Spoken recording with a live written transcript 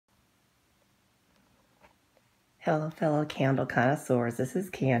Hello, fellow candle connoisseurs. This is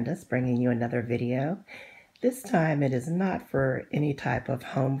Candace bringing you another video. This time it is not for any type of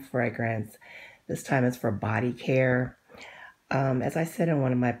home fragrance. This time it's for body care. As I said in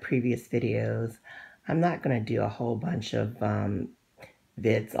one of my previous videos, I'm not going to do a whole bunch of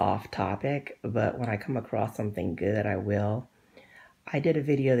vids off topic, but when I come across something good, I will. I did a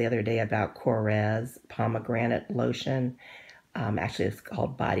video the other day about Korres pomegranate lotion. Actually, it's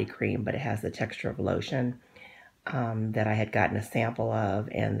called body cream, but it has the texture of lotion. That I had gotten a sample of,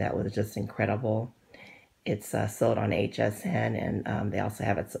 and that was just incredible. It's sold on HSN, and they also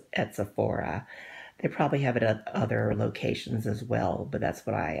have it at Sephora. They probably have it at other locations as well, but that's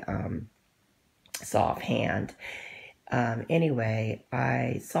what I saw offhand. Anyway,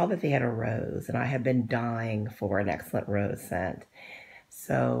 I saw that they had a rose, and I have been dying for an excellent rose scent.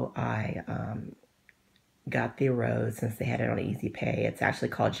 So I got the rose since they had it on Easy Pay. It's actually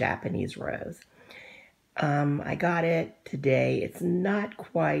called Japanese Rose. I got it today. It's not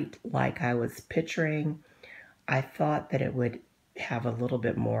quite like I was picturing. I thought that it would have a little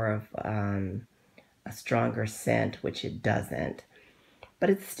bit more of a stronger scent, which it doesn't.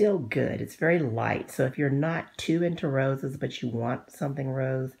 But it's still good. It's very light. So if you're not too into roses, but you want something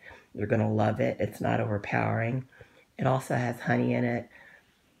rose, you're going to love it. It's not overpowering. It also has honey in it.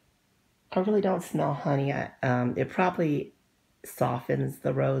 I really don't smell honey. It probably softens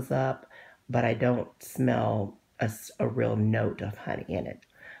the rose up, but I don't smell a real note of honey in it.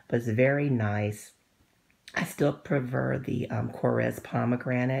 But it's very nice. I still prefer the Korres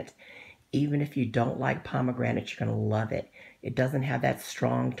pomegranate. Even if you don't like pomegranate, you're going to love it. It doesn't have that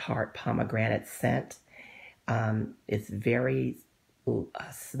strong, tart pomegranate scent. It's very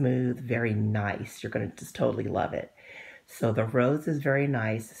smooth, very nice. You're going to just totally love it. So the rose is very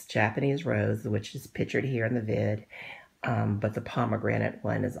nice. It's Japanese rose, which is pictured here in the vid. But the pomegranate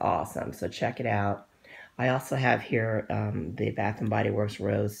one is awesome, so check it out. I also have here the Bath & Body Works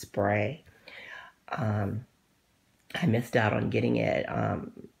Rose Spray. I missed out on getting it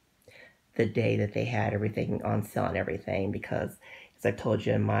the day that they had everything on sale and everything because, as I told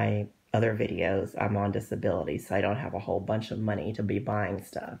you in my other videos, I'm on disability, so I don't have a whole bunch of money to be buying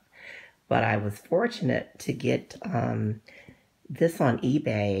stuff. But I was fortunate to get this on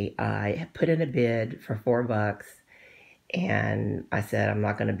eBay. I put in a bid for $4. And I said, I'm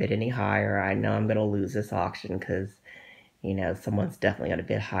not going to bid any higher. I know I'm going to lose this auction because, you know, someone's definitely going to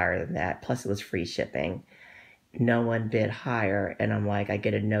bid higher than that. Plus, it was free shipping. No one bid higher. And I'm like, I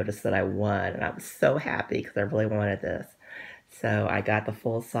get a notice that I won. And I was so happy because I really wanted this. So I got the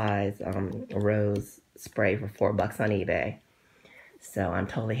full-size rose spray for $4 on eBay. So I'm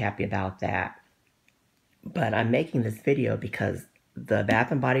totally happy about that. But I'm making this video because the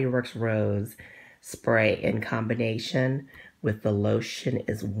Bath & Body Works Rose spray in combination with the lotion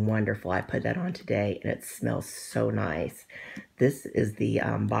is wonderful. I put that on today and it smells so nice. This is the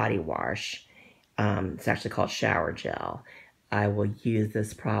body wash. It's actually called shower gel. I will use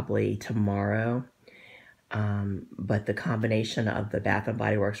this probably tomorrow. But the combination of the Bath &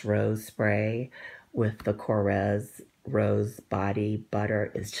 Body Works Rose Spray with the Korres Rose Body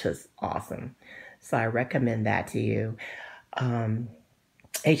Butter is just awesome. So I recommend that to you.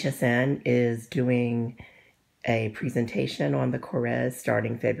 HSN is doing a presentation on the Korres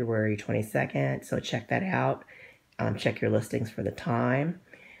starting February 22nd, so check that out. Check your listings for the time.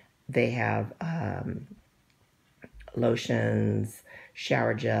 They have lotions,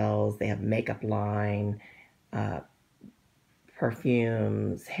 shower gels, they have makeup line,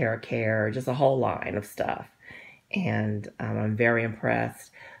 perfumes, hair care, just a whole line of stuff. And I'm very impressed.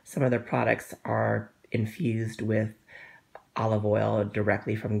 Some of their products are infused with olive oil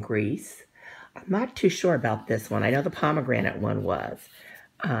directly from Greece. I'm not too sure about this one. I know the pomegranate one was.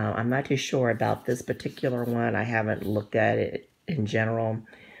 I'm not too sure about this particular one. I haven't looked at it in general,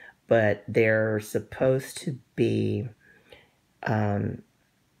 but they're supposed to be high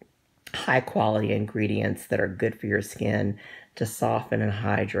quality ingredients that are good for your skin to soften and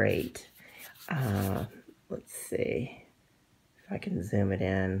hydrate. Let's see if I can zoom it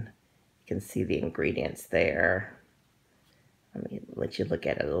in. You can see the ingredients there. Let me let you look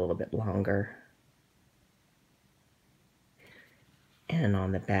at it a little bit longer. And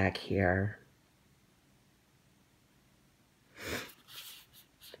on the back here.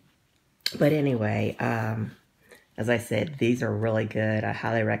 But anyway, as I said, these are really good. I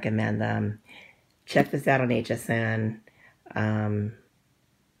highly recommend them. Check this out on HSN. And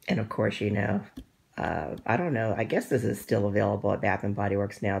of course, you know, I don't know. I guess this is still available at Bath & Body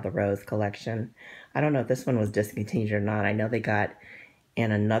Works now, the Rose Collection. I don't know if this one was discontinued or not. I know they got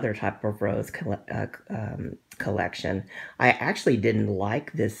in another type of rose collection. I actually didn't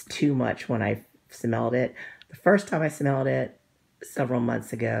like this too much when I smelled it. The first time I smelled it several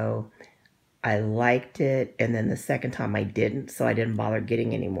months ago, I liked it, and then the second time I didn't, so I didn't bother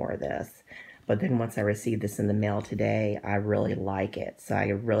getting any more of this. But then once I received this in the mail today, I really like it, so I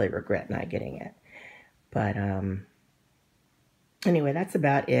really regret not getting it. But anyway, that's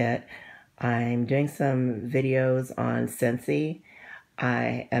about it. I'm doing some videos on Scentsy.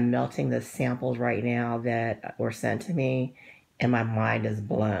 I am melting the samples right now that were sent to me, and my mind is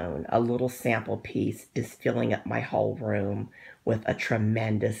blown. A little sample piece is filling up my whole room with a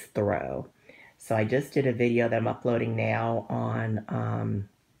tremendous throw. So I just did a video that I'm uploading now on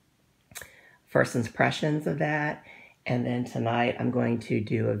first impressions of that. And then tonight I'm going to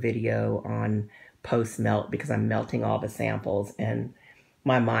do a video on post melt because I'm melting all the samples and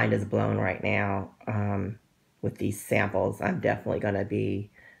my mind is blown right now with these samples. I'm definitely going to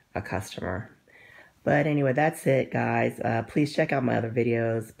be a customer. But anyway, that's it, guys. Please check out my other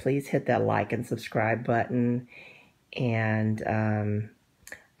videos. Please hit that like and subscribe button. And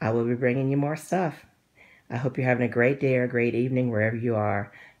I will be bringing you more stuff. I hope you're having a great day or a great evening wherever you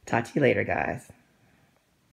are. Talk to you later, guys.